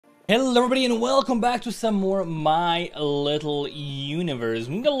Hello everybody and welcome back to some more My Little Universe.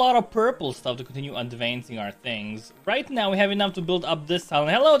 We got a lot of purple stuff to continue advancing our things. Right now we have enough to build up this town.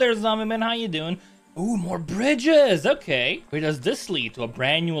 Hello there, zombie man, how you doing? Ooh, more bridges, okay. Where does this lead? To a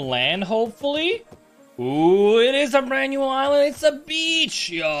brand new land, hopefully? Ooh, it is a brand new island, it's a beach!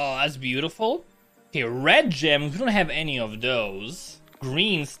 Yo, that's beautiful. Okay, red gems, we don't have any of those.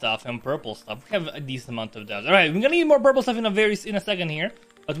 Green stuff and purple stuff, we have a decent amount of those. Alright, we're gonna need more purple stuff in a second here.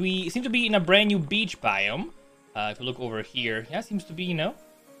 But we seem to be in a brand new beach biome. If you look over here, yeah, seems to be, you know,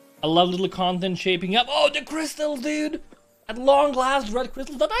 a lot of little content shaping up. Oh, the crystals, dude! At long last, red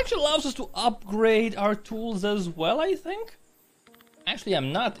crystals. That actually allows us to upgrade our tools as well, I think. Actually,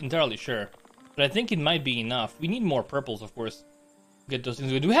 I'm not entirely sure. But I think it might be enough. We need more purples, of course. Get those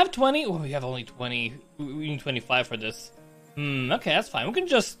things. Do we have 20? Oh, we have only 20. We need 25 for this. Okay, that's fine. We can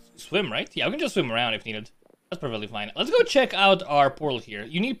just swim, right? Yeah, we can just swim around if needed. That's perfectly fine. Let's go check out our portal here.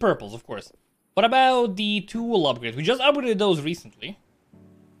 You need purples, of course. What about the tool upgrades? We just upgraded those recently.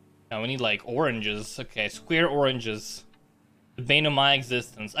 Now we need like oranges. Okay, square oranges. The bane of my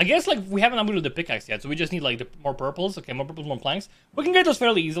existence. I guess like we haven't upgraded the pickaxe yet, so we just need like more purples. Okay, more purples, more planks. We can get those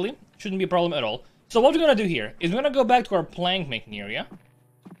fairly easily. Shouldn't be a problem at all. So what we're gonna do here is we're gonna go back to our plank making area.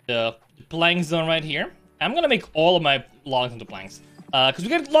 The plank zone right here. I'm gonna make all of my logs into planks. Because we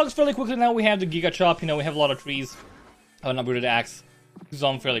get logs fairly quickly now. We have the Giga Chop, you know, we have a lot of trees. An upgraded axe. Goes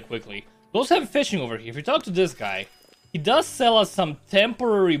on fairly quickly. We also have fishing over here. If you talk to this guy, he does sell us some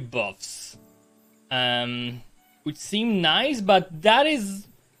temporary buffs. Which seem nice, but that is...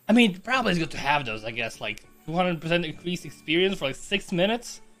 I mean, probably it's good to have those, I guess. Like, 200% increased experience for like 6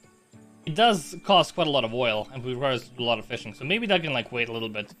 minutes. It does cost quite a lot of oil, and requires a lot of fishing. So maybe that can, like, wait a little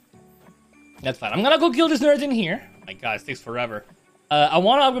bit. That's fine. I'm gonna go kill this nerd in here. My god, it takes forever. I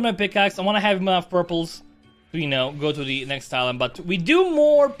want to upgrade my pickaxe. I want to have enough purples to, you know, go to the next island. But we do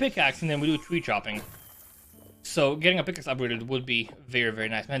more pickaxing than we do tree chopping. So getting a pickaxe upgraded would be very, very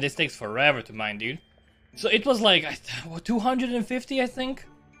nice. Man, this takes forever to mine, dude. So it was like, what, 250, I think?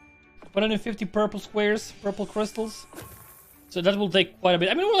 150 purple squares, purple crystals. So that will take quite a bit.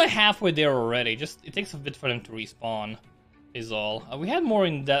 I mean, we're like halfway there already. Just, it takes a bit for them to respawn, is all. We had more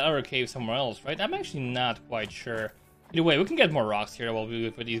in that other cave somewhere else, right? I'm actually not quite sure. Either way, we can get more rocks here while we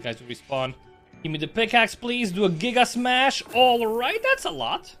wait for these guys to respawn. Give me the pickaxe, please. Do a Giga Smash. Alright, that's a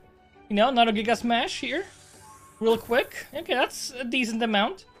lot. You know, another Giga Smash here. Real quick. Okay, that's a decent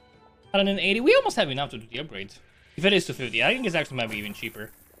amount. 180. We almost have enough to do the upgrades. If it is 250, I think it's actually might be even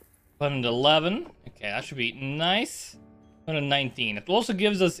cheaper. 111. Okay, that should be nice. 119. It also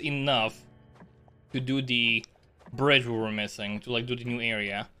gives us enough to do the bridge we were missing. To, like, do the new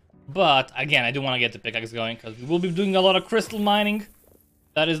area. But, again, I do want to get the pickaxe going, because we will be doing a lot of crystal mining.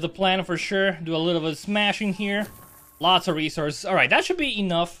 That is the plan for sure. Do a little bit of smashing here. Lots of resources. Alright, that should be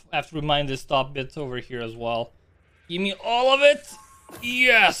enough. I have to remind this top bit over here as well. Give me all of it.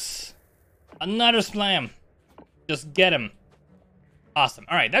 Yes! Another slam. Just get him. Awesome.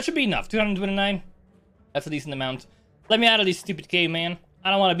 Alright, that should be enough. 229. That's a decent amount. Let me out of this stupid cave, man. I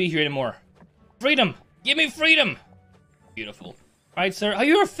don't want to be here anymore. Freedom! Give me freedom! Beautiful. Alright, sir. Oh,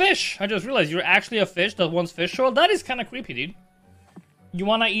 you're a fish! I just realized you're actually a fish that wants fish oil. That is kind of creepy, dude. You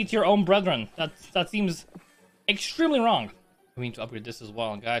want to eat your own brethren. That seems extremely wrong. We need to upgrade this as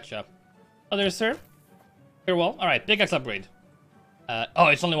well. Gotcha. Oh, there, sir. Very well. Alright, pickaxe upgrade. Oh,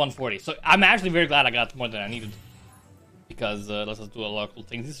 it's only 140. So I'm actually very glad I got more than I needed. Because let's just do a lot of cool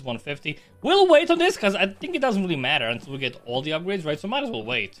things. This is 150. We'll wait on this, because I think it doesn't really matter until we get all the upgrades, right? So might as well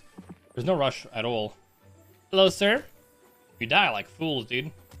wait. There's no rush at all. Hello, sir. You die like fools,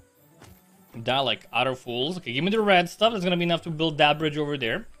 dude. You die like utter fools. Okay, give me the red stuff. That's gonna be enough to build that bridge over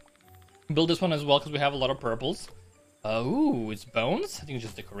there. Build this one as well, because we have a lot of purples. Ooh, it's bones? I think it's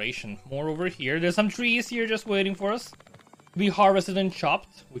just decoration. More over here. There's some trees here just waiting for us to be harvested and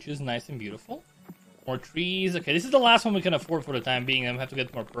chopped, which is nice and beautiful. More trees. Okay, this is the last one we can afford for the time being. Then we have to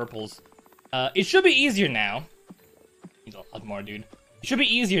get more purples. It should be easier now. Need a lot more, dude. It should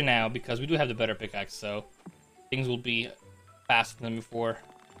be easier now, because we do have the better pickaxe, so things will be faster than before.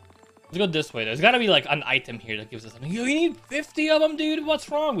 Let's go this way. There's gotta be like an item here that gives us something. Yo, you need 50 of them, dude. What's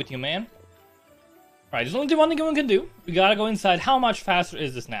wrong with you, man? Alright, there's only one thing we can do. We gotta go inside. How much faster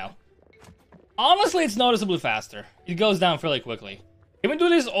is this now? Honestly, it's noticeably faster. It goes down fairly quickly. Can we do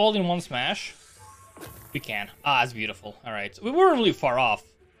this all in one smash? We can. Ah, it's beautiful. Alright, so we weren't really far off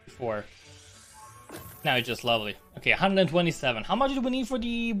before. Now it's just lovely. Okay, 127. How much do we need for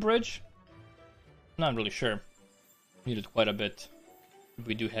the bridge? Not really sure. Needed quite a bit.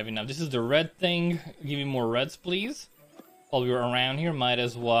 We do have enough. This is the red thing. Give me more reds, please. While we're around here, might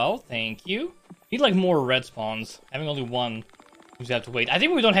as well. Thank you. Need like more red spawns. Having only one We have to wait. I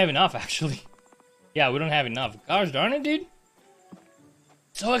think we don't have enough, actually. Yeah, we don't have enough. Gosh darn it, dude.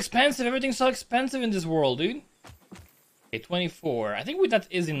 So expensive. Everything's so expensive in this world, dude. Okay, 24. I think that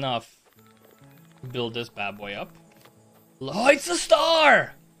is enough to build this bad boy up. Oh, it's a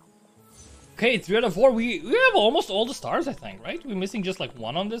star! Okay, 3 out of 4. We have almost all the stars, I think, right? We're missing just like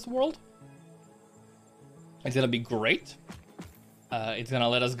 1 on this world. It's gonna be great. It's gonna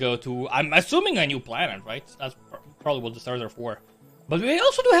let us go to, I'm assuming, a new planet, right? That's probably what the stars are for. But we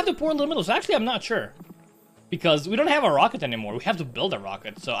also do have the port in the middle, so actually I'm not sure. Because we don't have a rocket anymore. We have to build a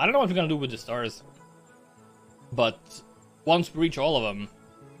rocket. So I don't know what we're gonna do with the stars. But once we reach all of them,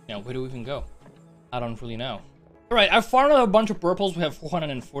 you know, where do we even go? I don't really know. Alright, I farmed out a bunch of purples. We have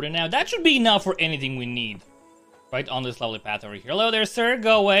 440 now. That should be enough for anything we need. Right, on this lovely path over here. Hello there, sir.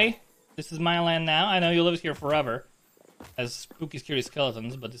 Go away. This is my land now. I know you lived here forever. As spooky, scary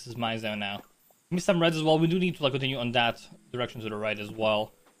skeletons, but this is my zone now. Give me some reds as well. We do need to like continue on that direction to the right as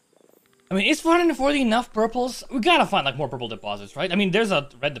well. I mean, is 440 enough purples? We gotta find like more purple deposits, right? I mean, there's a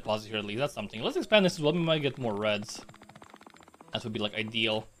red deposit here at least. That's something. Let's expand this as well. We might get more reds. That would be like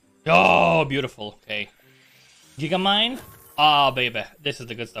ideal. Oh, beautiful. Okay. Gigamine? Oh, baby. This is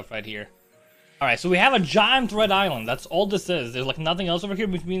the good stuff right here. Alright, so we have a giant red island. That's all this is. There's like nothing else over here,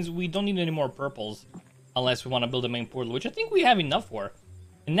 which means we don't need any more purples. Unless we want to build a main portal, which I think we have enough for.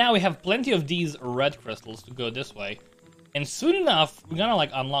 And now we have plenty of these red crystals to go this way. And soon enough, we're gonna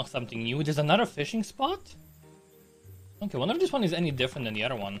like unlock something new. There's another fishing spot? Okay, wonder if this one is any different than the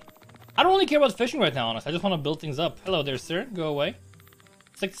other one. I don't really care about fishing right now, honestly. I just want to build things up. Hello there, sir. Go away.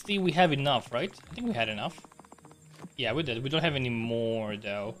 60, we have enough, right? I think we had enough. Yeah, we did. We don't have any more,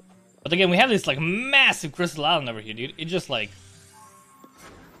 though. But again, we have this, like, massive crystal island over here, dude. It just, like...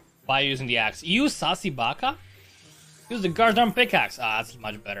 By using the axe. Use Sasibaka? Use the goddamn pickaxe. Ah, that's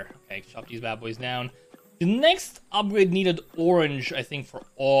much better. Okay, chop these bad boys down. The next upgrade needed orange, I think, for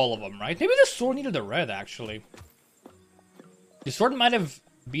all of them, right? Maybe the sword needed a red, actually. The sword might have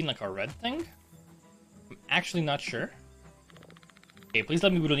been, like, a red thing? I'm actually not sure. Okay, please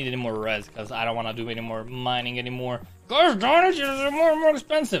let me we don't need any more reds, because I don't want to do any more mining anymore. Gosh darn it, it's more and more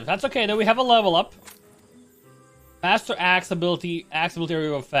expensive. That's okay, though. We have a level up. Faster axe ability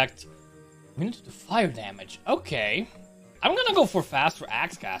area effect. Minute to fire damage. Okay. I'm gonna go for faster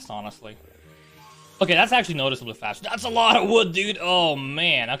axe cast, honestly. Okay, that's actually noticeably faster. That's a lot of wood, dude. Oh,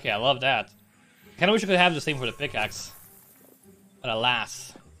 man. Okay, I love that. Kinda wish I could have the same for the pickaxe. But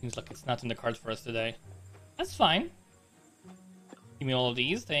alas, seems like it's not in the cards for us today. That's fine. Give me all of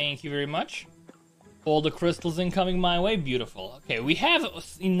these. Thank you very much. All the crystals incoming my way. Beautiful. Okay, we have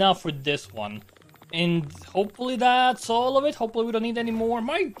enough for this one. And hopefully that's all of it. Hopefully we don't need any more.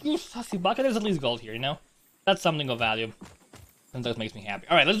 My Sasibaka, there's at least gold here, you know? That's something of value. And that makes me happy.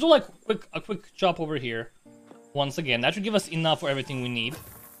 Alright, let's do like a quick chop over here. Once again, that should give us enough for everything we need.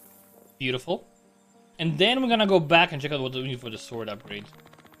 Beautiful. And then we're gonna go back and check out what we need for the sword upgrade.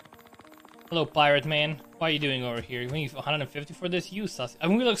 Hello, pirate man. What are you doing over here? We need 150 for this? You sus. I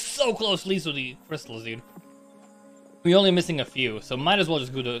mean, we look so close, at least with the crystals, dude. We're only missing a few, so might as well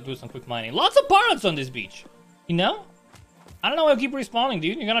just go to do some quick mining. Lots of pirates on this beach. You know? I don't know why I keep respawning,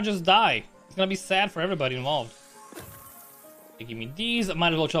 dude. You're gonna just die. It's gonna be sad for everybody involved. Okay, give me these. I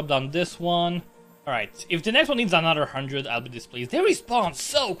might as well chop down this one. Alright, if the next one needs another 100, I'll be displeased. They respawn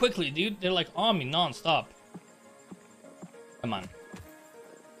so quickly, dude. They're like on me non-stop. Come on.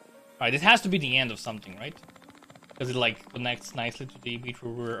 Alright, this has to be the end of something, right? Because it like connects nicely to the beach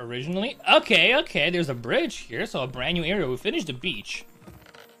where we were originally. Okay, there's a bridge here, so a brand new area. We finished the beach.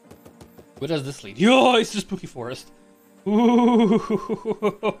 Where does this lead? Yo, it's the spooky forest. Ooh,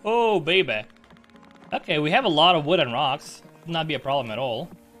 baby. Okay, we have a lot of wood and rocks. Should not be a problem at all.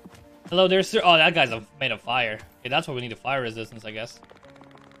 Hello there, sir. Oh, that guy's made of fire. Okay, that's what we need, a fire resistance, I guess.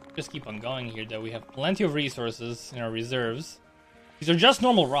 Just keep on going here, though. We have plenty of resources in our reserves. These are just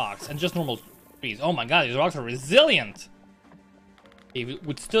normal rocks and just normal trees. Oh my god, these rocks are resilient. They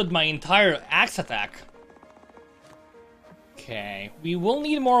withstood my entire axe attack. Okay, we will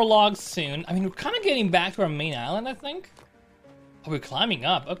need more logs soon. I mean, we're kind of getting back to our main island, I think. Oh, we're climbing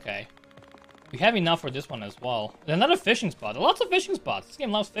up. Okay. We have enough for this one as well. There's another fishing spot. Lots of fishing spots. This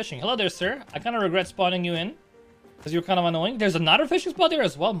game loves fishing. Hello there, sir. I kind of regret spawning you in, because you're kind of annoying. There's another fishing spot there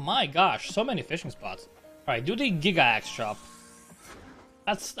as well. My gosh, so many fishing spots. Alright, do the Giga Axe shop.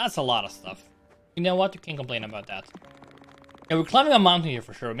 That's a lot of stuff. You know what? You can't complain about that. Yeah, we're climbing a mountain here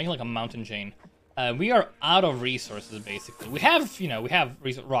for sure. We're making like a mountain chain. We are out of resources, basically. We have, you know,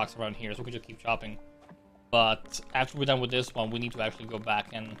 rocks around here, so we can just keep chopping. But after we're done with this one, we need to actually go back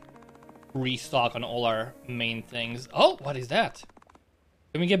and restock on all our main things. Oh, what is that?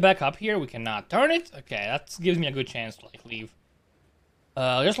 Can we get back up here? We cannot. Darn it! Okay, that gives me a good chance to like leave.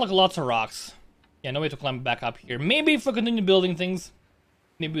 There's like lots of rocks. Yeah, no way to climb back up here. Maybe if we continue building things,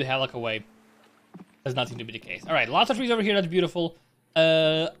 maybe we have like a way. Does not seem to be the case. Alright, lots of trees over here, that's beautiful.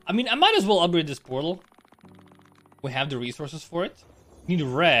 I mean, I might as well upgrade this portal. We have the resources for it. We need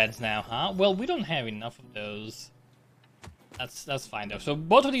reds now, huh? Well, we don't have enough of those. That's fine though. So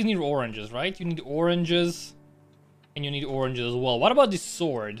both of these need oranges, right? You need oranges, and you need oranges as well. What about this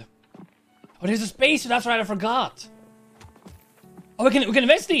sword? Oh, there's a space, that's right, I forgot. Oh, we can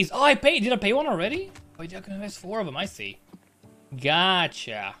invest these. Oh, I paid. Did I pay one already? Oh, yeah, I can invest 4 of them, I see.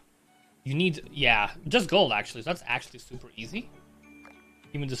 Gotcha. You need, yeah, just gold actually. So that's actually super easy.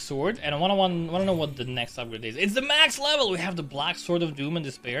 Give me the sword, and I wanna know what the next upgrade is. It's the max level. We have the Black Sword of Doom and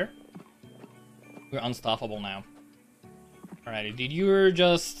Despair. We're unstoppable now. Alrighty, dude, you're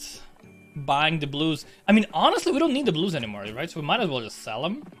just buying the blues. I mean, honestly, we don't need the blues anymore, right? So we might as well just sell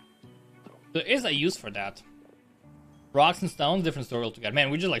them. There is a use for that. Rocks and stones, different story altogether. Man,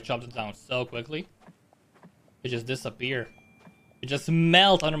 we just like chopped it down so quickly. It just disappear. It just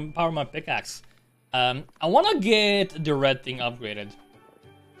melt under the power of my pickaxe. I want to get the red thing upgraded.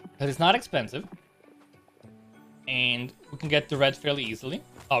 Because it's not expensive. And we can get the red fairly easily.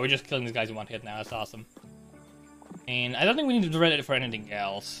 Oh, we're just killing these guys in one hit now. That's awesome. And I don't think we need to red it for anything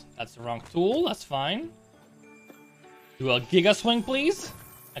else. That's the wrong tool. That's fine. Do a Giga Swing, please.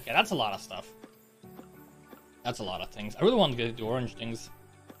 Okay, that's a lot of stuff. That's a lot of things. I really want to get the orange things.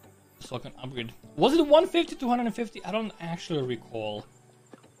 So I can upgrade. Was it 150, 250? I don't actually recall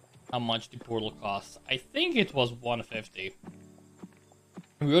how much the portal costs. I think it was 150.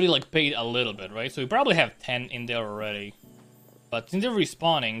 We already like paid a little bit, right? So we probably have 10 in there already. But since they're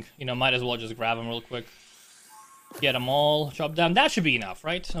respawning, you know, might as well just grab them real quick. Get them all, chop down. That should be enough,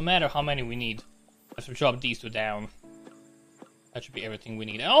 right? No matter how many we need. Let's chop these 2 down. That should be everything we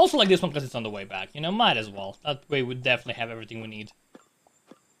need. And I also like this one because it's on the way back. You know, might as well. That way we definitely have everything we need.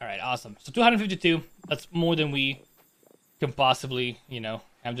 Alright, awesome. So 252. That's more than we can possibly, you know,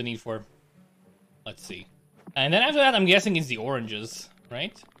 have the need for. Let's see. And then after that, I'm guessing it's the oranges,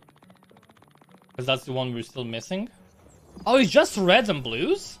 right? Because that's the one we're still missing. Oh, it's just reds and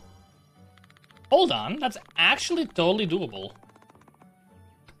blues? Hold on. That's actually totally doable.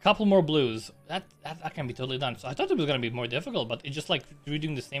 A couple more blues. That can be totally done. So I thought it was going to be more difficult, but it's just like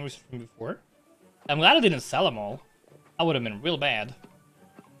redoing the same from before. I'm glad I didn't sell them all. That would have been real bad.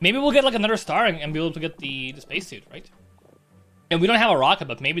 Maybe we'll get like another star and be able to get the spacesuit, right? And we don't have a rocket,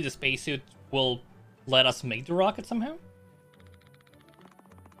 but maybe the spacesuit will let us make the rocket somehow?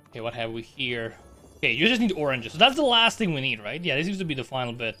 Okay, what have we here? Okay, you just need oranges. So that's the last thing we need, right? Yeah, this seems to be the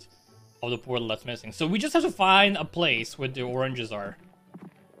final bit of the portal that's missing. So we just have to find a place where the oranges are.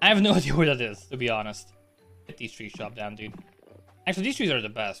 I have no idea where that is, to be honest. Get these trees chopped down, dude. Actually, these trees are the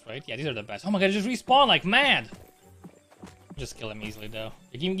best, right? Yeah, these are the best. Oh my god, they just respawn like mad! Just kill them easily, though.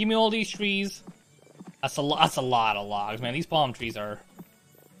 Give me all these trees. That's a lot of logs, man. These palm trees are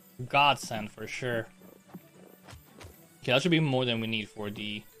godsend for sure. Okay, that should be more than we need for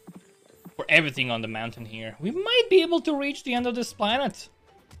everything on the mountain here. We might be able to reach the end of this planet.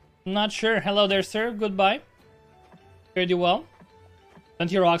 I'm not sure. Hello there, sir. Goodbye. Fared you well.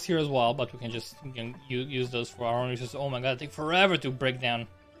 Plenty of rocks here as well, but we can just use those for our own resources. Oh my god, it takes forever to break down.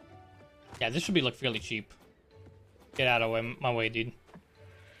 Yeah, this should be like fairly cheap. Get out of my way, dude.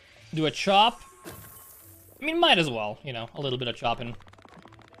 Do a chop. I mean, might as well, you know, a little bit of chopping.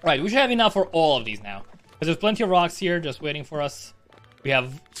 Right, we should have enough for all of these now. Because there's plenty of rocks here just waiting for us. We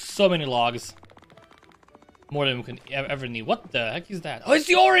have so many logs. More than we can ever need. What the heck is that? Oh, it's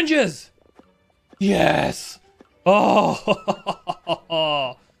the oranges! Yes! Oh!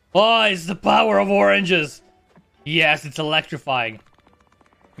 Oh, it's the power of oranges! Yes, it's electrifying.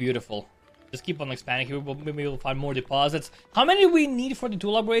 Beautiful. Just keep on expanding here. Maybe we'll find more deposits. How many do we need for the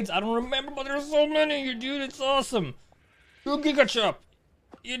tool upgrades? I don't remember, but there's so many here, dude. It's awesome. You Giga Chop.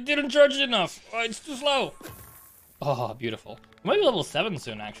 You didn't charge it enough. Oh, it's too slow. Oh, beautiful. Maybe level 7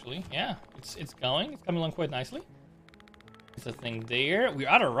 soon, actually. Yeah, it's going. It's coming along quite nicely. There's a thing there. We're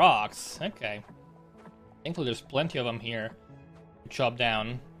out of rocks. Okay. Thankfully, there's plenty of them here to chop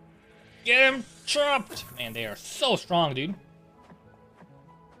down. Get him chopped! Man, they are so strong, dude.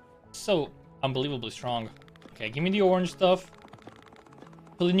 So unbelievably strong. Okay, give me the orange stuff.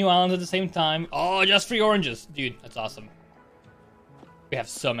 Kill the new islands at the same time. Oh, just 3 oranges. Dude, that's awesome. We have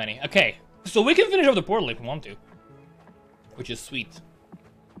so many. Okay, so we can finish off the portal if we want to. Which is sweet.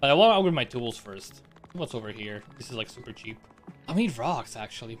 But I want to upgrade my tools first. What's over here? This is like super cheap. I need rocks,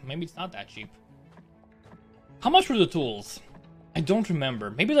 actually. Maybe it's not that cheap. How much were the tools? I don't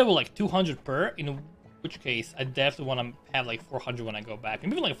remember. Maybe they were like 200 per, in which case I definitely want to have like 400 when I go back.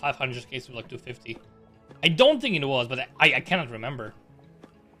 Maybe like 500 case with like 250. I don't think it was, but I cannot remember.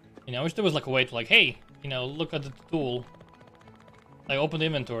 You know, I wish there was like a way to like, hey, you know, look at the tool. Like open the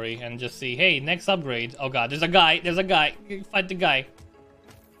inventory and just see, hey, next upgrade. Oh god, there's a guy, fight the guy.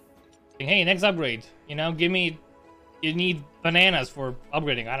 Hey, next upgrade. You know, give me, you need bananas for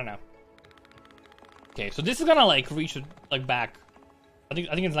upgrading, I don't know. Okay, so this is gonna like reach like back. I think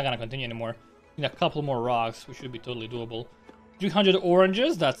it's not gonna continue anymore. Need a couple more rocks, which should be totally doable. 300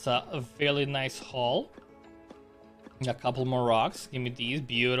 oranges, that's a fairly nice haul. A couple more rocks, give me these,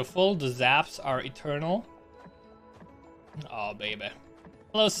 beautiful. The zaps are eternal. Oh, baby.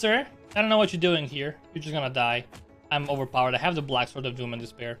 Hello, sir. I don't know what you're doing here. You're just gonna die. I'm overpowered. I have the Black Sword of Doom and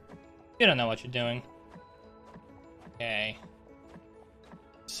Despair. You don't know what you're doing. Okay.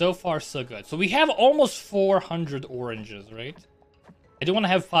 So far, so good. So we have almost 400 oranges, right? I do want to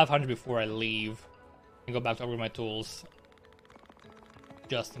have 500 before I leave. And go back to upgrade my tools.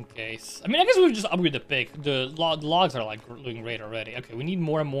 Just in case. I mean, I guess we would just upgrade the pick. The logs are, like, doing great already. Okay, we need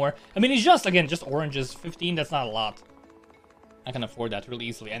more and more. I mean, it's just, again, just oranges. 15, that's not a lot. I can afford that really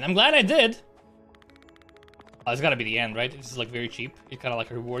easily, and I'm glad I did. Oh, it's gotta be the end, right? This is like very cheap. It's kind of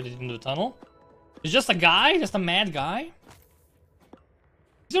like rewarded into the tunnel. It's just a guy, just a mad guy.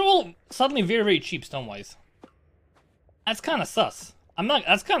 These are all suddenly very, very cheap stone-wise. That's kind of sus.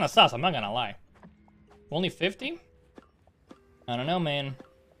 That's kind of sus. I'm not gonna lie. Only 50? I don't know, man.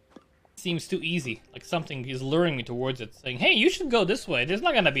 Seems too easy. Like something is luring me towards it, saying, "Hey, you should go this way. There's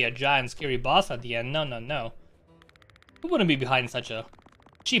not gonna be a giant, scary boss at the end." No, no, no. Who wouldn't be behind such a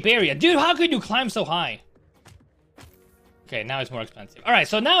cheap area? Dude, how could you climb so high? Okay, now it's more expensive. Alright,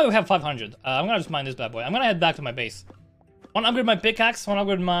 so now we have 500. I'm gonna just mine this bad boy. I'm gonna head back to my base. Wanna upgrade my pickaxe, wanna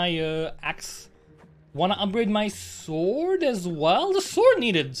upgrade my axe. Wanna upgrade my sword as well? The sword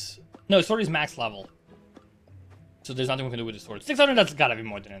needed... No, sword is max level. So there's nothing we can do with the sword. 600, that's gotta be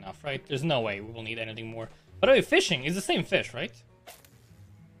more than enough, right? There's no way we will need anything more. By the way, fishing is the same fish, right?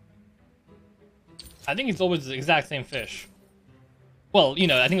 I think it's always the exact same fish. Well, you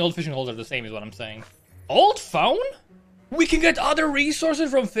know, I think old fishing holes are the same is what I'm saying. Old phone? We can get other resources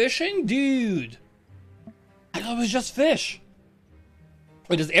from fishing? Dude. I thought it was just fish.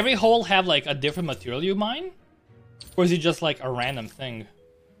 Wait, does every hole have like a different material you mine? Or is it just like a random thing?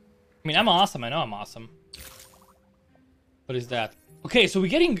 I mean, I'm awesome. I know I'm awesome. What is that? Okay, so we're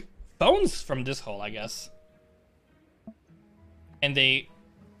getting bones from this hole, I guess. And they...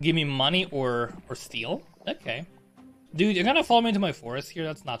 give me money or steel. Okay. Dude, you're gonna follow me into my forest here?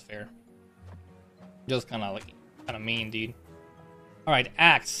 That's not fair. Just kinda like kinda mean, dude. Alright,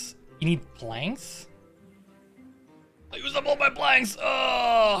 axe. You need planks? I used up all my planks!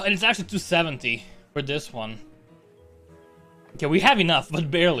 Oh, and it's actually 270 for this one. Okay, we have enough, but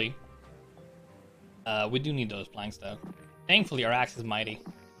barely. We do need those planks though. Thankfully our axe is mighty.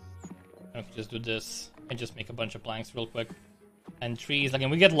 I can just do this and just make a bunch of planks real quick. And trees, again,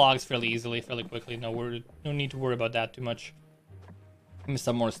 we get logs fairly easily, fairly quickly. No need to worry about that too much. Give me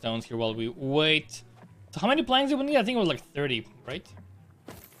some more stones here while we wait. So how many planks do we need? I think it was like 30, right?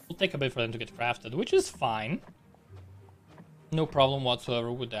 It'll take a bit for them to get crafted, which is fine. No problem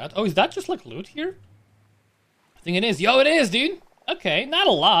whatsoever with that. Oh, is that just like loot here? I think it is. Yo, it is, dude! Okay, not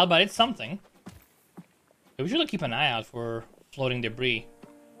a lot, but it's something. Okay, we should keep an eye out for floating debris.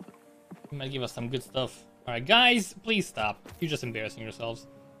 It might give us some good stuff. Alright, guys, please stop. You're just embarrassing yourselves.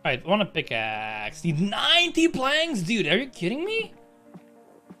 Alright, I want a pickaxe. Need 90 planks? Dude, are you kidding me?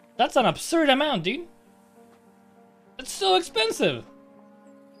 That's an absurd amount, dude. That's so expensive.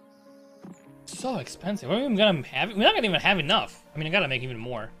 So expensive. We're not gonna even have enough. I mean, I gotta make even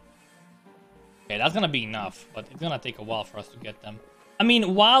more. Okay, that's gonna be enough, but it's gonna take a while for us to get them. I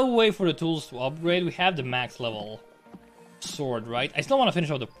mean, while we wait for the tools to upgrade, we have the max level sword, right? I still want to finish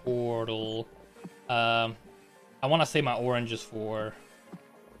off the portal. I want to save my oranges for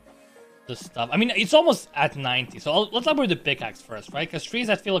the stuff. I mean, it's almost at 90, so let's upgrade the pickaxe first, right? Because trees,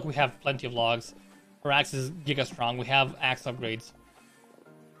 I feel like we have plenty of logs. Our axe is giga strong. We have axe upgrades.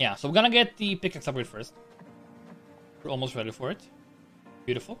 Yeah, so we're gonna get the pickaxe upgrade first. We're almost ready for it.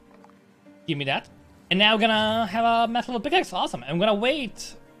 Beautiful. Give me that. And now we're gonna have a metal pickaxe. Awesome. And we're gonna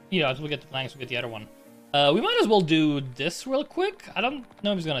wait, you know, until we get the planks, we get the other one. We might as well do this real quick. I don't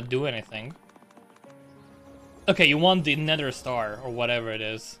know if it's gonna do anything. Okay, you want the nether star, or whatever it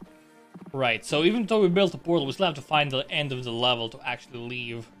is. Right, so even though we built a portal, we still have to find the end of the level to actually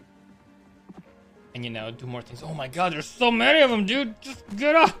leave. And, you know, do more things. Oh my god, there's so many of them, dude! Just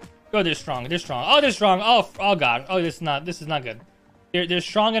get up! Oh, they're strong, they're strong. Oh, they're strong! Oh god. Oh, this is not good. They're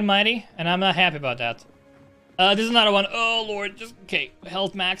strong and mighty, and I'm not happy about that. There's another one. Oh, lord, just... Okay,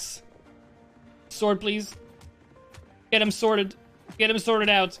 health max. Sword, please. Get him sorted. Get him sorted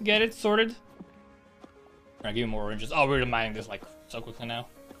out. Get it sorted. Alright, give me more oranges. Oh, we're mining this, like, so quickly now.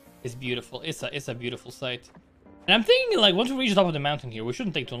 It's beautiful. It's a beautiful sight. And I'm thinking, like, once we reach the top of the mountain here, we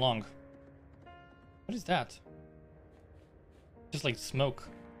shouldn't take too long. What is that? Just like smoke.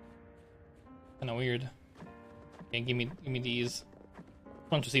 Kinda weird. Okay, give me these. I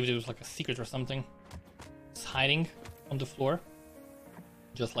want to see if there was like a secret or something. It's hiding on the floor.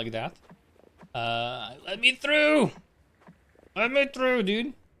 Just like that. Let me through! Let me through,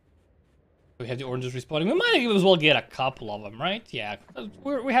 dude! We have the oranges respawning. We might as well get a couple of them, right? Yeah,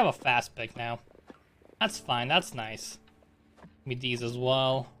 we have a fast pick now. That's fine, that's nice. Give me these as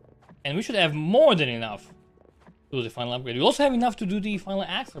well. And we should have more than enough to do the final upgrade. We also have enough to do the final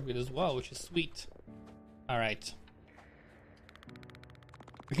axe upgrade as well, which is sweet. Alright.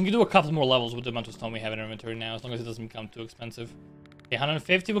 We can do a couple more levels with the amount of stone we have in our inventory now, as long as it doesn't become too expensive. Okay,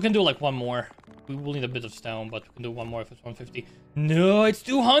 150, we can do like one more. We will need a bit of stone, but we can do one more if it's 150. No, it's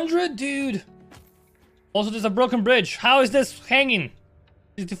 200, dude! Also, there's a broken bridge. How is this hanging?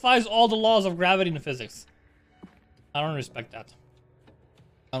 It defies all the laws of gravity and physics. I don't respect that.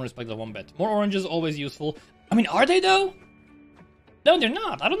 I don't respect that one bit. More oranges, always useful. I mean, are they though? No, they're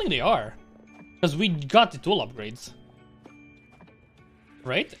not. I don't think they are. Because we got the tool upgrades.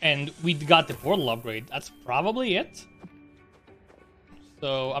 Right? And we got the portal upgrade. That's probably it.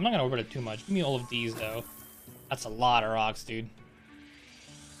 So, I'm not going to over it too much. Give me all of these, though. That's a lot of rocks, dude.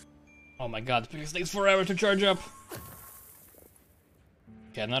 Oh my god, the pickaxe takes forever to charge up.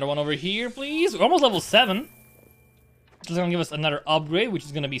 Okay, another one over here, please. We're almost level 7. It's going to give us another upgrade, which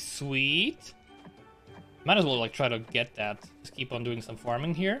is going to be sweet. Might as well, like, try to get that. Just keep on doing some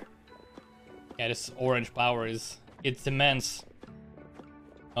farming here. Yeah, this orange power it's immense.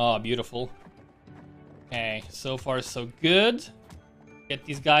 Oh, beautiful. Okay, so far so good. Get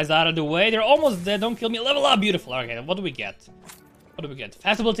these guys out of the way. They're almost dead. Don't kill me. Level up. Beautiful. Okay, what do we get? What do we get?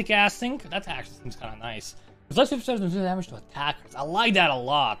 Fast ability casting. That actually seems kind of nice. It's less 50% damage to attackers. I like that a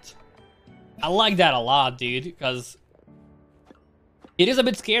lot. I like that a lot, dude. Because it is a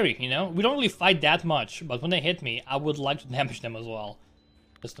bit scary, you know? We don't really fight that much. But when they hit me, I would like to damage them as well.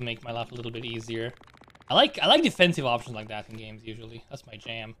 Just to make my life a little bit easier. I like defensive options like that in games, usually. That's my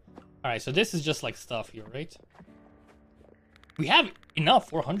jam. Alright, so this is just like stuff here, right? We have enough,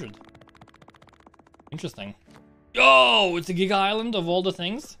 400. Interesting. Yo, it's a Giga Island of all the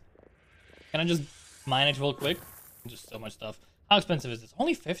things. Can I just mine it real quick? Just so much stuff. How expensive is this?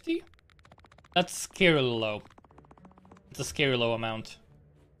 Only 50? That's scarily low. It's a scary low amount.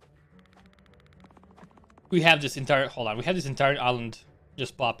 We have this entire... Hold on. We have this entire island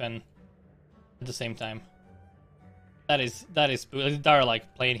just pop in at the same time. That is spooky. The entire,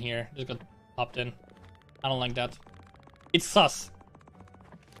 like, plane here just got popped in. I don't like that. It's sus.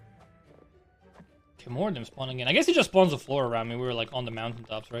 Okay, more of them spawning in. I guess it just spawns the floor around me. We were, like, on the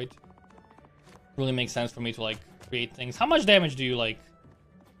mountaintops, right? Really makes sense for me to, like, create things. How much damage do you, like...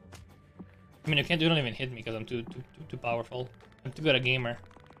 I mean, you don't even hit me because I'm too powerful. I'm too good a gamer.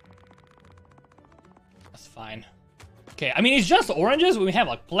 That's fine. Okay, I mean, it's just oranges. We have,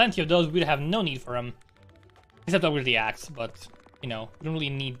 like, plenty of those. We'd have no need for them. Except over the axe, but, you know, we don't really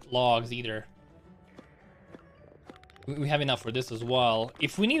need logs either. We have enough for this as well.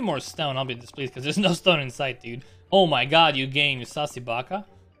 If we need more stone, I'll be displeased because there's no stone in sight, dude. Oh my god, you game, you sassy baka.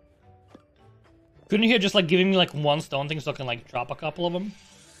 Couldn't you just, like, giving me, like, one stone thing so I can, like, drop a couple of them?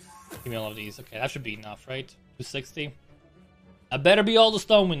 Give me all of these. Okay, that should be enough, right? 260. That better be all the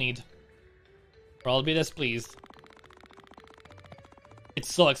stone we need. Or I'll be displeased.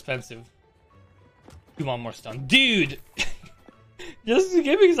 It's so expensive. You want more stone. Dude! Just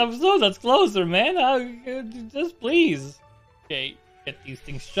give me some stone that's closer, man. Just please. Okay, get these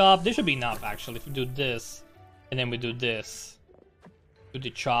things chopped. This should be enough, actually, if we do this. And then we do this. Do the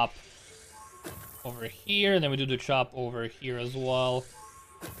chop over here. And then we do the chop over here as well.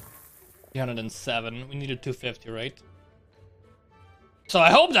 307. We needed 250, right? So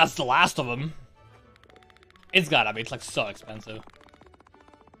I hope that's the last of them. It's gotta be. It's, like, so expensive.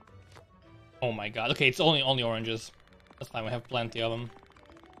 Oh my god. Okay, it's only oranges. That's fine, we have plenty of them.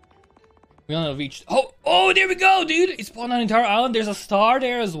 We only reached... Oh, there we go, dude! It spawned on an entire island. There's a star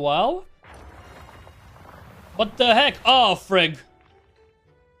there as well. What the heck? Oh, frig.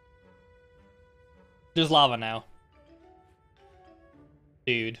 There's lava now.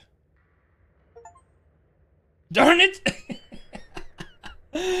 Dude. Darn it!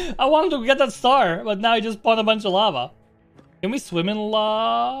 I wanted to get that star, but now I just spawned a bunch of lava. Can we swim in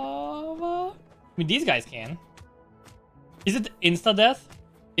lava? I mean, these guys can. Is it insta-death?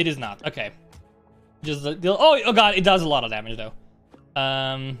 It is not. Okay. Just oh god, it does a lot of damage though.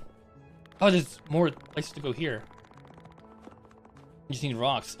 Oh, there's more places to go here. You just need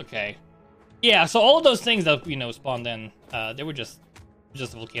rocks. Okay. Yeah, so all of those things that, you know, spawned in, they were just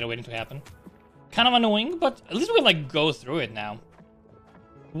Just a volcano waiting to happen. Kind of annoying, but at least we can, like, go through it now.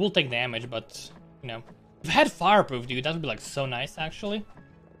 We'll take damage, but, you know. If I had fireproof, dude, that would be, like, so nice, actually.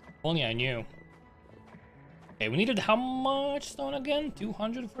 If only I knew. Okay, we needed how much stone again?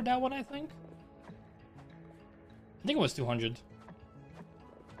 200 for that one, I think? I think it was 200.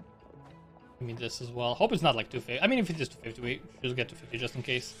 Give me this as well. Hope it's not, like, 250. I mean, if it is 250, we should get 250 just in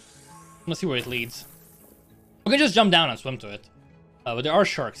case. Let's see where it leads. We can just jump down and swim to it. But there are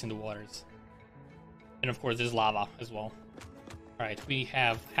sharks in the waters. And of course, there's lava as well. Alright, we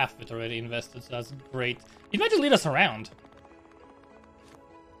have half of it already invested, so that's great. It might just lead us around.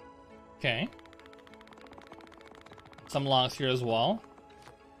 Okay. Some logs here as well.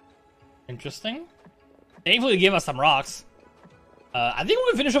 Interesting. Thankfully, give us some rocks. I think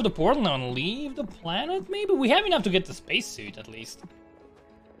we'll finish off the portal now and leave the planet, maybe? We have enough to get the spacesuit, at least.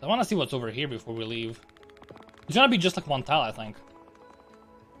 I want to see what's over here before we leave. It's gonna be just like one tile, I think.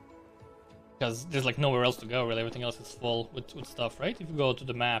 Because there's like nowhere else to go, really. Everything else is full with stuff, right? If you go to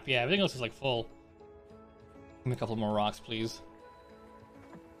the map, yeah, everything else is like full. Give me a couple more rocks, please.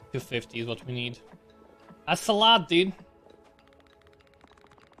 250 is what we need. That's a lot, dude.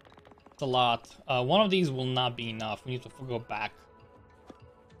 That's a lot. One of these will not be enough. We need to go back.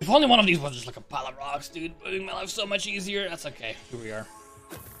 If only one of these was just like a pile of rocks, dude. Making my life so much easier. That's okay. Here we are.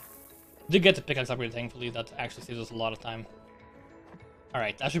 Did get the pickaxe upgrade, thankfully. That actually saves us a lot of time.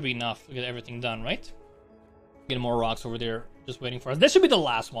 Alright, that should be enough to get everything done, right? Get more rocks over there, just waiting for us. This should be the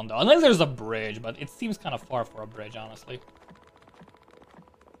last one, though. Unless there's a bridge, but it seems kind of far for a bridge, honestly.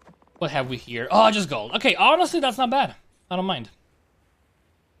 What have we here? Oh, just gold. Okay, honestly, that's not bad. I don't mind.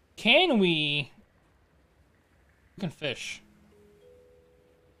 Can we... We can fish.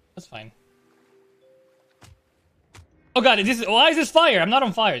 That's fine. Oh god, why is this fire? I'm not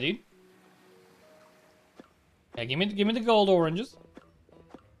on fire, dude. Yeah, give me the gold oranges.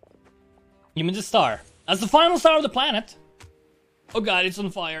 Give me the star. That's the final star of the planet. Oh god, it's on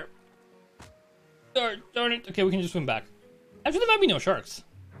fire. Darn it. Okay, we can just swim back. Actually, there might be no sharks.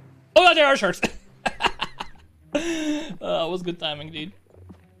 Oh god, there are sharks. That was good timing, dude.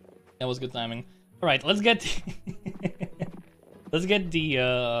 That was good timing. Alright, let's get... let's get the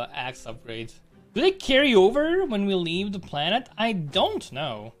axe upgrades. Do they carry over when we leave the planet? I don't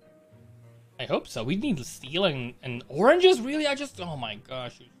know. I hope so. We need steel and oranges? Really? Oh my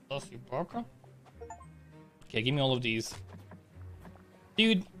gosh, you sussy baka. Okay, give me all of these.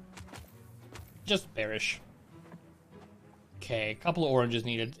 Dude. Just perish. Okay, a couple of oranges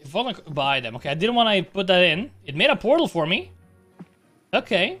needed. If only I could buy them. Okay, I didn't want to put that in. It made a portal for me.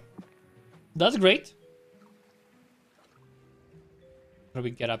 Okay. That's great. What do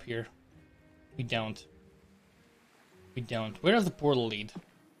we get up here? We don't. We don't. Where does the portal lead?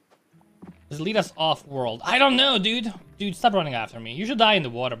 Does it lead us off-world? I don't know, dude. Dude, stop running after me. You should die in the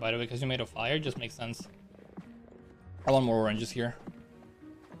water, by the way, because you're made of fire. It just makes sense. I want more oranges here.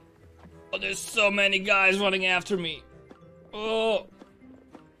 Oh, there's so many guys running after me. Oh.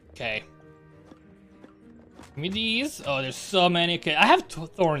 Okay. Give me these. Oh, there's so many. Okay, I have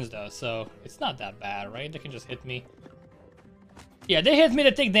thorns, though, so it's not that bad, right? They can just hit me. Yeah, they hit me,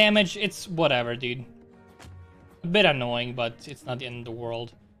 they take damage. It's whatever, dude. A bit annoying, but it's not the end of the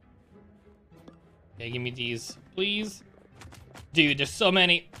world. Okay, give me these, please. Dude, there's so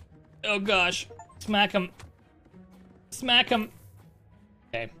many. Oh gosh. Smack him. Smack him.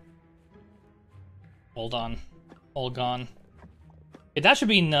 Okay. Hold on. All gone. Okay, that should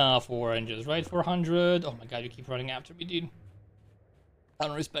be enough oranges, right? 400. Oh my god, you keep running after me, dude. I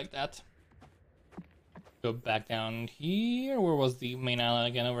don't respect that. Go back down here. Where was the main island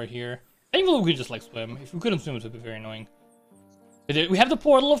again? Over here. Thankfully, we could just like swim. If we couldn't swim, it would be very annoying. We have the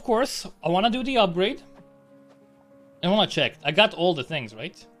portal, of course. I want to do the upgrade. I want to check. I got all the things,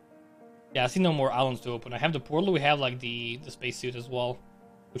 right? Yeah, I see no more islands to open. I have the portal. We have like the spacesuit as well,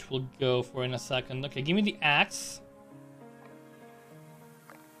 which we'll go for in a second. Okay, give me the axe.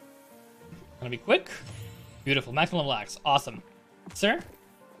 Gonna be quick. Beautiful. Maximum level axe. Awesome. Sir?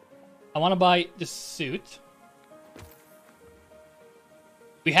 I want to buy the suit.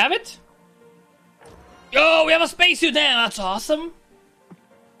 We have it? Oh, we have a spacesuit now. That's awesome.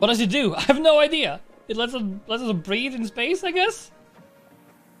 What does it do? I have no idea. It lets us breathe in space, I guess?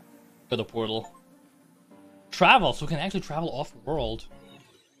 Go to the portal. Travel, so we can actually travel off-world.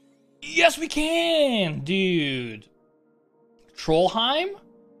 Yes, we can! Dude. Trollheim?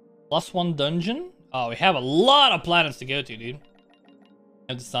 +1 dungeon? Oh, we have a lot of planets to go to, dude.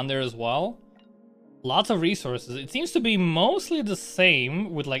 Have the sun there as well. Lots of resources. It seems to be mostly the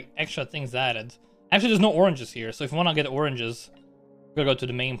same with like extra things added. Actually, there's no oranges here, so if you want to get oranges, we're gonna go to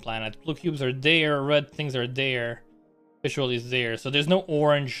the main planet. Blue cubes are there, red things are there. visual is there. So there's no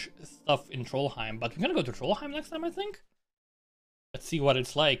orange stuff in Trollheim, but we're gonna go to Trollheim next time, I think. Let's see what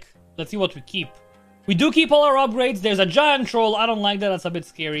it's like. Let's see what we keep. We do keep all our upgrades. There's a giant troll. I don't like that. That's a bit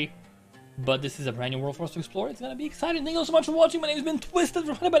scary. But this is a brand new world for us to explore. It's gonna be exciting. Thank you so much for watching. My name has been Twisted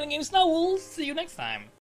from Honey Games. Now we'll see you next time.